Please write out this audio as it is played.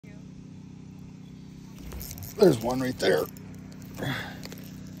There's one right there.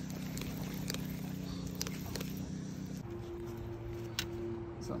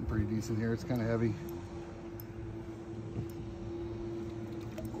 Something pretty decent here. It's kind of heavy.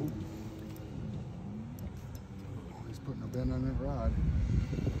 Oh, he's putting a bend on that rod.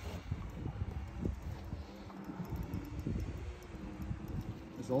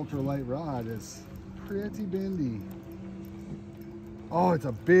 This ultralight rod is pretty bendy. Oh, it's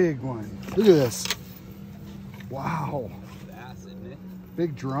a big one. Look at this. Wow. Bass, isn't it?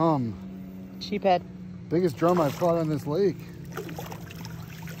 Big drum. Sheephead. Biggest drum I've caught on this lake.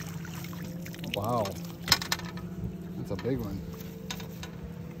 Wow. That's a big one.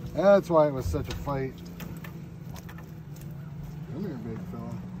 That's why it was such a fight. Come here, big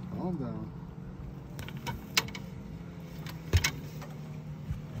fella. Calm down.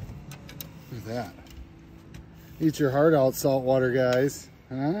 Look at that. Eat your heart out, saltwater guys.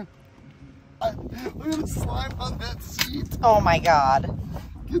 Huh? Look at the slime on that seat. Oh my God.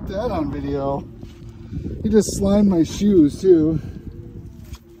 Get that on video. He just slimed my shoes too.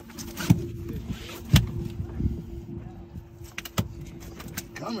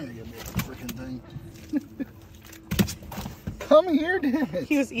 Come here, you big freaking thing. Come here, damn it.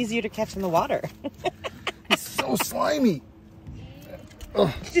 He was easier to catch in the water. He's so slimy.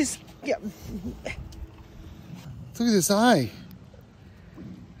 Oh. Just, yeah. Look at this eye.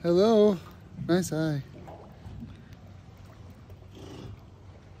 Hello. Nice eye.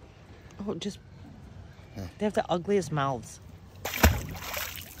 Oh, just, they have the ugliest mouths.